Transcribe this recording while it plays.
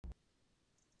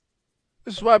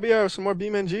This is WhyBeAre with some more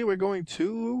BeamNG. We're going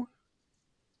to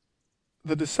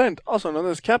the Descent, also known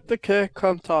as Kaptike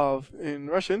Kontov in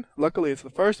Russian. Luckily, it's the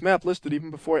first map listed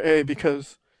even before A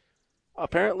because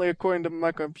apparently, according to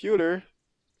my computer,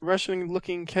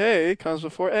 Russian-looking K comes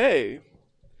before A.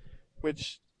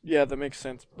 Which, yeah, that makes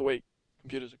sense the way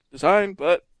computers are designed,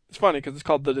 but it's funny because it's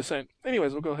called the Descent.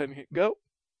 Anyways, we'll go ahead and hit go.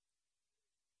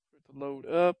 To load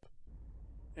up.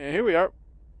 And here we are.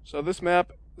 So this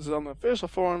map is on the official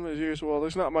forum as usual.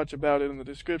 There's not much about it in the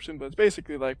description, but it's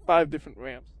basically like 5 different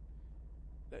ramps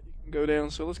that you can go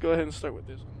down. So let's go ahead and start with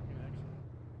this one.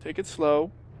 Take it slow,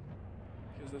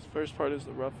 because this first part is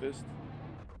the roughest.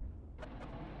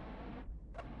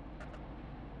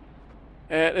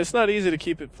 And it's not easy to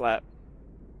keep it flat.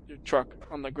 Your truck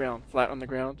on the ground, flat on the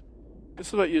ground. This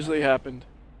is what usually happened.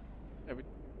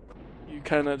 You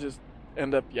kind of just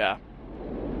end up, yeah.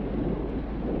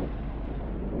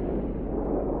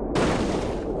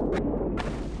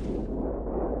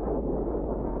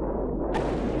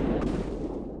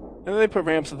 And then they put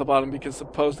ramps at the bottom because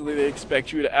supposedly they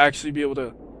expect you to actually be able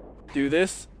to do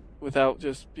this without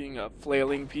just being a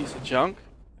flailing piece of junk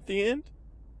at the end.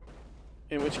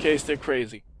 In which case, they're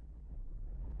crazy.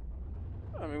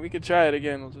 I mean, we could try it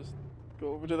again. We'll just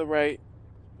go over to the right.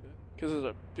 Because there's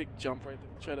a big jump right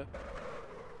there. Try to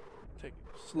take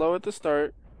it slow at the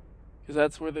start. Because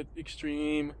that's where the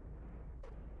extreme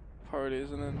part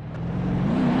is. And then...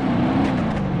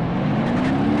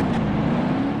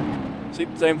 see,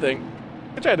 same thing.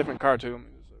 I try a different car too.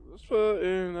 Let's put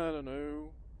in, I don't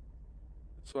know,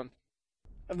 this one.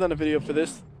 I've done a video for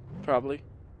this, probably.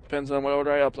 Depends on what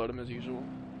order I upload them as usual.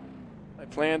 I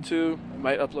plan to. I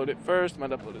might upload it first, might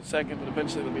upload it second, but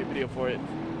eventually there'll be a video for it.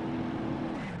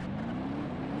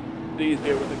 It's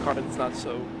easier with a car that's not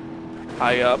so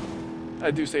high up.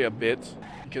 I do say a bit,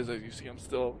 because as you see I'm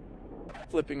still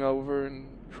flipping over and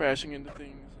crashing into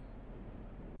things.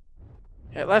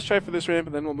 Yeah, last try for this ramp,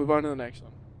 and then we'll move on to the next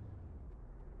one.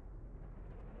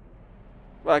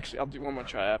 Well, actually, I'll do one more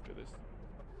try after this.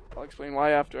 I'll explain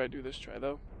why after I do this try,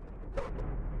 though.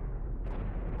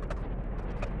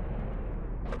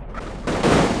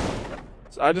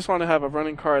 So I just want to have a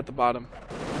running car at the bottom.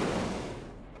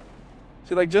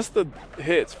 See, like, just the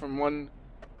hits from one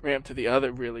ramp to the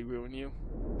other really ruin you.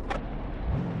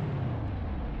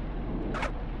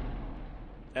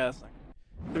 Yeah, that's not good.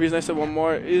 The reason I said one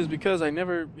more is because I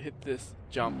never hit this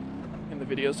jump in the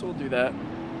video, so we'll do that.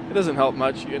 It doesn't help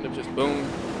much. You end up just boom,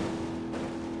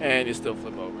 and you still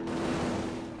flip over.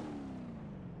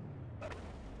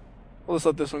 We'll just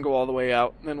let this one go all the way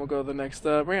out, and then we'll go to the next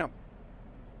ramp.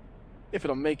 If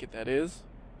it'll make it, that is.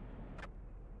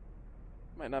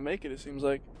 Might not make it, it seems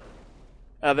like.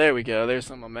 Ah, there we go. There's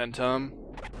some momentum.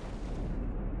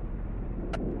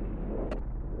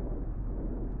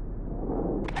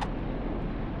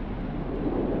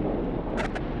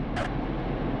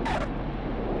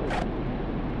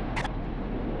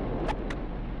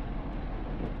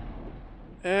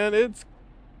 And it's...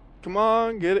 come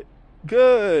on, get it.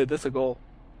 Good. That's a goal.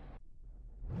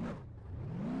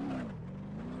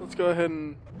 Let's go ahead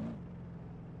and...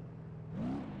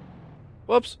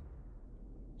 whoops.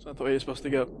 It's not the way you're supposed to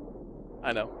go.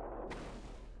 I know.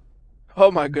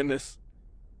 Oh my goodness.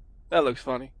 That looks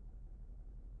funny.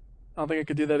 I don't think I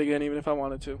could do that again even if I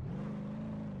wanted to.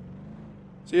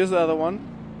 So here's the other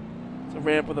one. It's a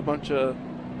ramp with a bunch of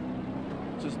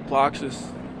just blocks just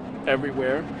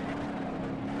everywhere.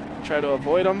 Try to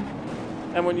avoid them.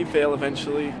 And when you fail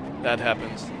eventually, that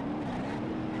happens.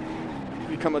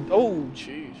 You become a... oh,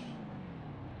 jeez.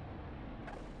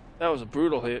 That was a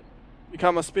brutal hit.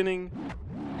 Become a spinning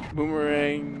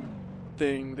boomerang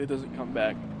thing that doesn't come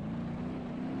back.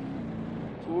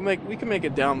 So we can make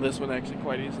it down this one actually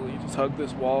quite easily. Just hug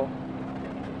this wall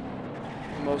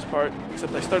for the most part.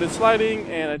 Except I started sliding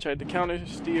and I tried to counter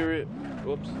steer it.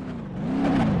 Whoops.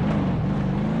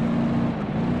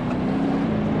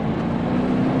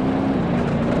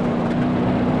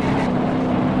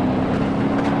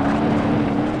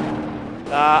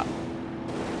 Ah.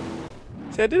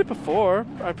 See, I did it before.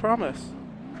 I promise.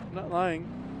 I'm not lying.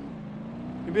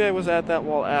 Maybe I was at that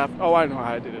wall after. Oh, I know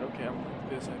how I did it. Okay, I'm like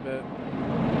this, I bet.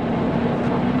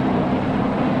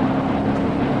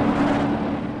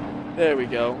 There we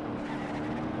go.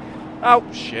 Oh,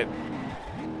 shit.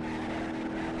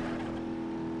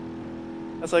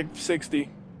 That's like 60.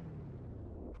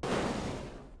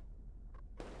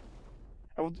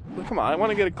 Come on, I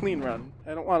want to get a clean run.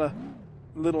 I don't want a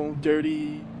little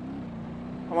dirty...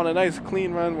 I want a nice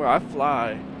clean run where I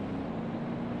fly.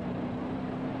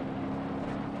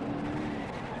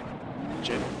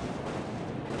 Shit.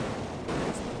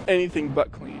 It's anything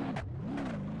but clean.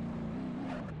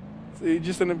 It's You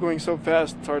just end up going so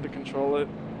fast, it's hard to control it.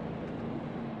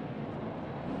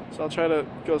 So I'll try to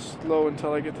go slow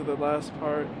until I get to the last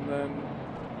part, and then...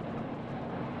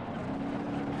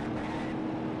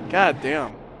 God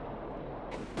damn.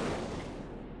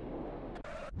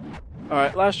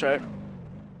 Alright, last try.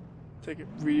 Take it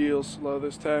real slow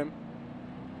this time.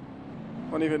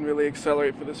 Won't even really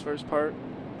accelerate for this first part.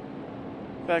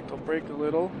 In fact, I'll brake a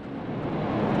little.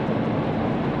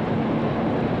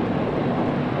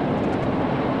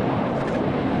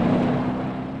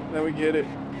 Then we get it.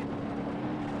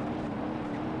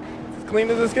 As clean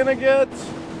as it's gonna get.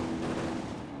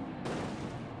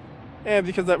 And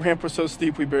because that ramp was so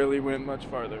steep, we barely went much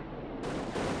farther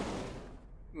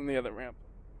than the other ramp.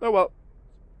 Oh well.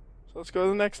 So let's go to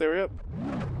the next area.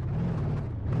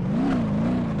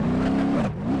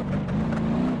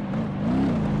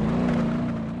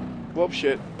 Whoop,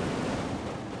 shit.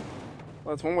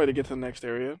 Well, that's one way to get to the next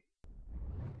area.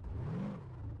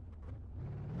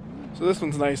 So this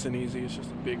one's nice and easy. It's just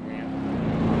a big ramp.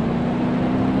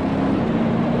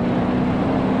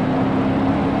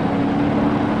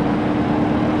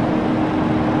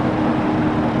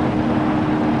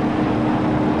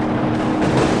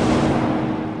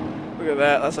 Look at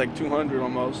that. That's like 200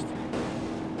 almost.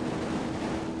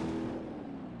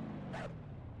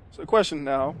 So the question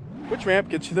now, which ramp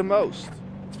gets you the most?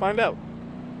 Let's find out.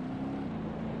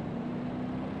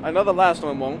 I know the last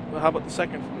one won't, but how about the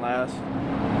second from last?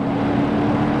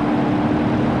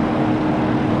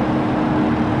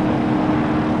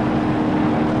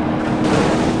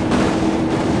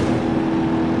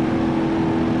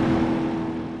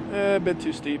 A bit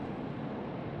too steep.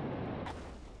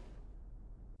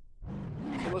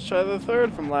 So let's try the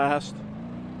third from last.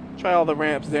 Try all the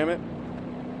ramps, damn it.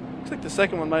 Looks like the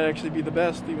second one might actually be the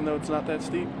best, even though it's not that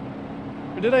steep.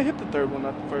 Or did I hit the third one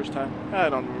not the first time? I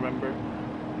don't remember.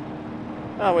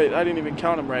 Oh wait, I didn't even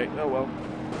count them right. Oh well.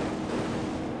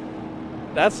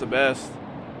 That's the best.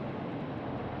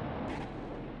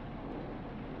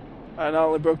 I not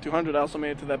only broke 200, I also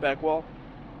made it to that back wall.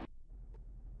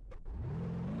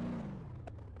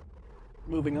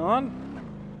 Moving on.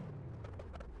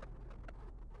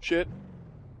 Shit.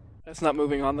 That's not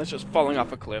moving on, that's just falling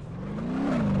off a cliff.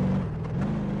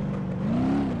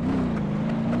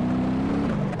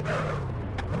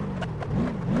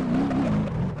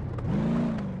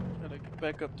 Gotta get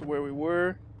back up to where we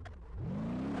were.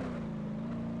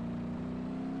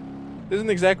 This isn't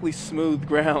exactly smooth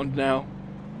ground now.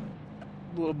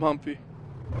 A little bumpy.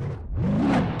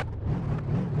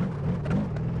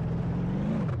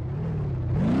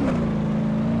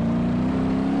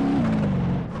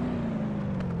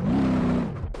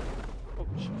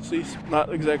 See,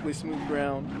 not exactly smooth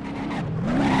ground.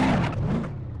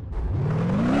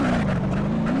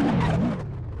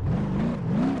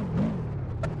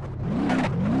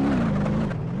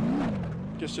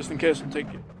 Just in case, I'll take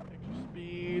it. Extra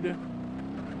speed.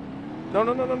 No,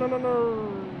 no, no, no, no, no,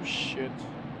 no. Shit.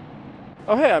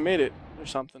 Oh, hey, I made it. Or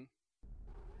something.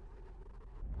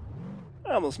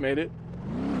 I almost made it.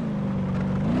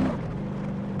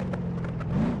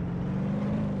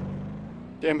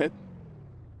 Damn it.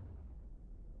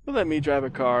 Don't let me drive a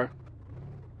car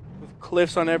with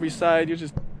cliffs on every side.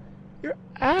 You're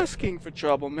asking for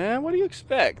trouble, man. What do you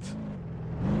expect?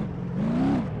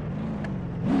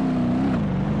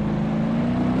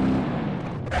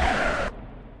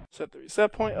 Set the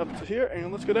reset point up to here,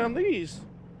 and let's go down these.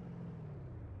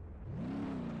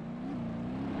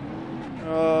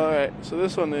 Alright, so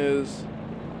this one is...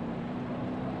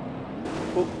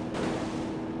 Oh.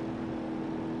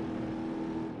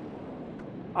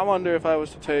 I wonder if I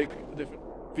was to take a different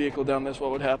vehicle down this,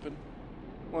 what would happen?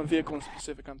 One vehicle in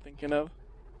specific I'm thinking of.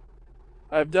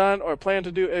 I've done or plan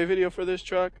to do a video for this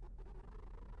truck.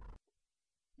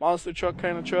 Monster truck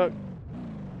kind of truck.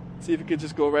 See if it could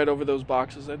just go right over those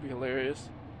boxes. That'd be hilarious.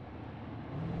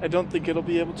 I don't think it'll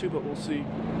be able to, but we'll see.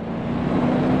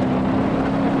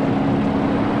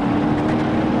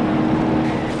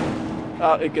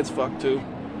 Oh, it gets fucked too.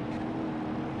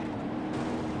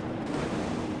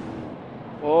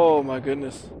 Oh my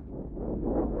goodness.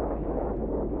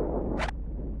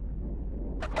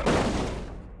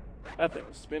 That thing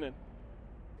was spinning.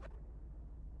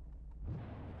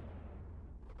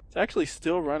 It's actually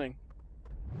still running.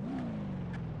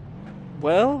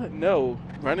 Well, no.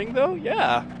 Running though?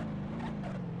 Yeah.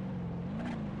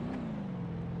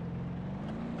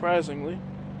 Surprisingly.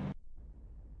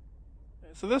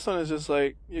 So this one is just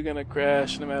like, you're gonna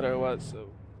crash no matter what, so...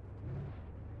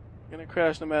 You're gonna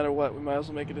crash no matter what, we might as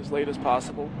well make it as late as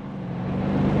possible.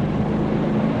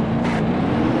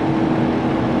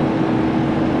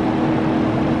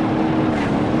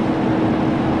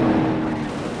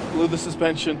 the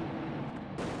suspension.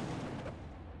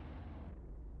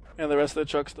 And the rest of the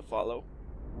trucks to follow.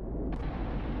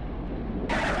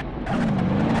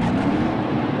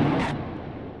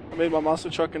 I made my monster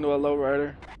truck into a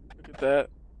lowrider. Look at that.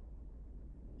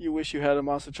 You wish you had a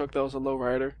monster truck that was a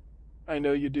lowrider. I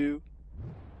know you do.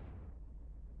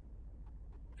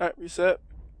 Alright, reset.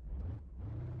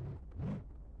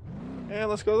 And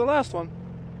let's go to the last one.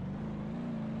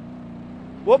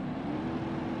 Whoop!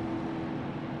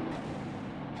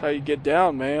 That's how you get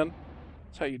down, man.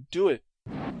 That's how you do it.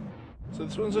 So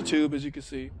this one's a tube, as you can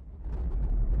see.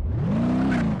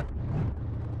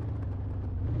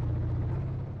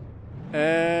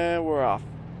 And we're off.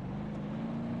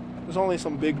 There's only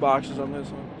some big boxes on this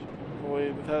one, which you can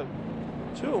avoid without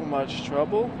too much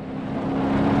trouble.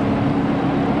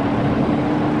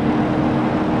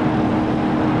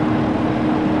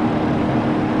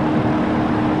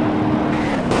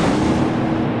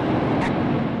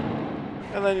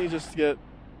 And then you just get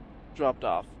dropped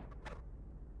off.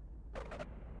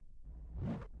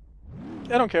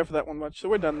 I don't care for that one much, so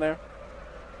we're done there.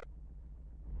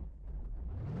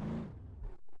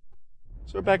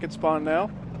 So we're back at spawn now.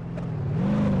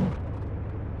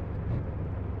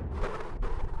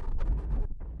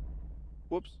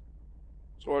 Whoops.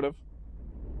 Sort of.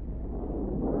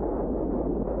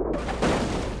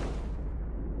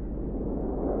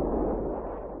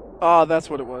 Ah, that's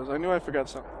what it was. I knew I forgot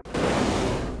something.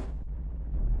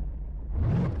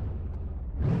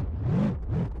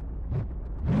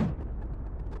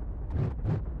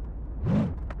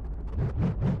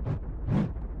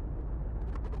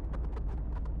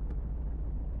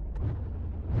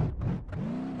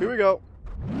 Here we go.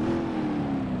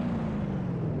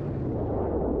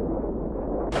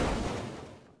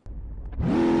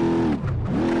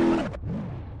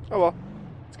 Oh well,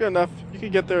 it's good enough. You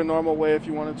could get there a normal way if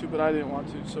you wanted to, but I didn't want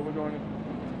to, so we're going to.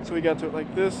 So we got to it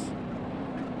like this.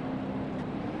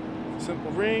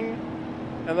 Simple ring,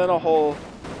 and then a hole,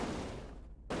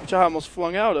 which I almost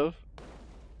flung out of.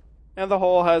 And the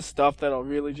hole has stuff that'll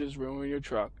really just ruin your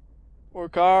truck, or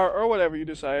car, or whatever you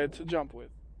decide to jump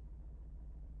with.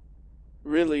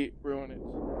 Really ruin it.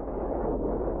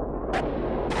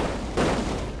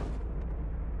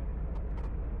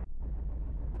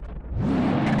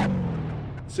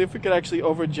 See if we could actually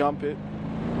over jump it.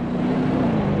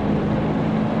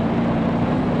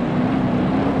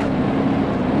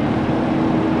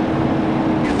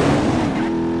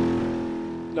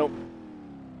 Nope.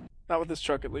 Not with this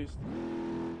truck at least.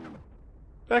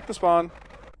 Back to spawn.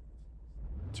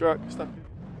 Truck, stop it.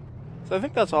 So I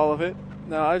think that's all of it.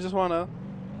 Now I just wanna,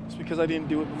 just because I didn't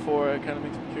do it before, it kind of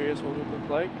makes me curious what it would look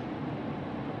like.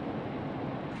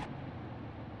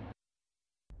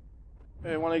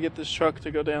 I want to get this truck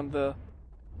to go down the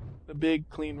big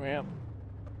clean ramp.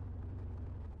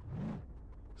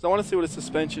 Because I want to see what its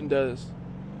suspension does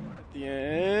at the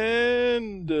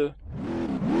end. Look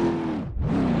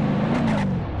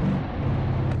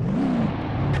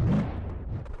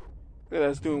at that,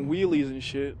 it's doing wheelies and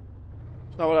shit.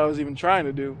 It's not what I was even trying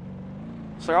to do.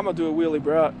 It's like, I'm gonna do a wheelie,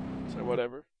 bro. So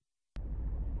whatever.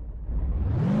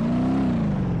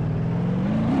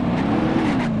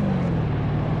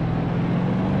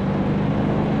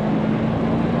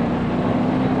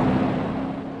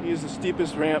 Use the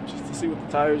steepest ramp just to see what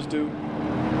the tires do.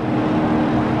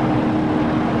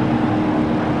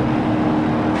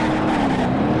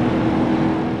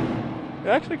 They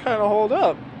actually kind of hold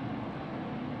up.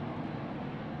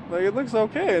 Like, it looks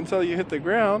okay until you hit the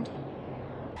ground.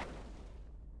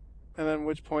 And then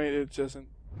which point it doesn't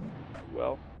do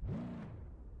well.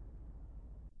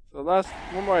 So last,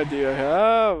 one more idea I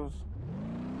have.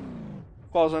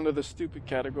 Falls under the stupid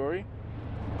category.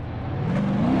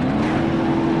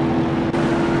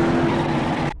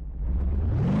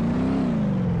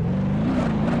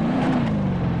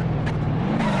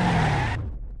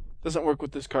 Doesn't work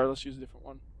with this car, let's use a different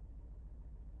one.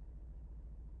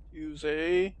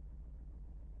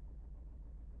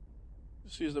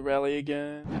 Let's use the rally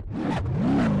again.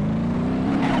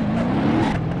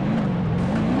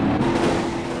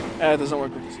 It doesn't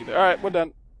work with this either. Alright, we're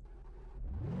done.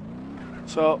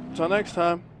 So, till next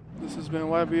time, this has been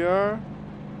WhyBeAre.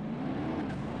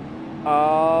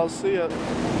 I'll see ya.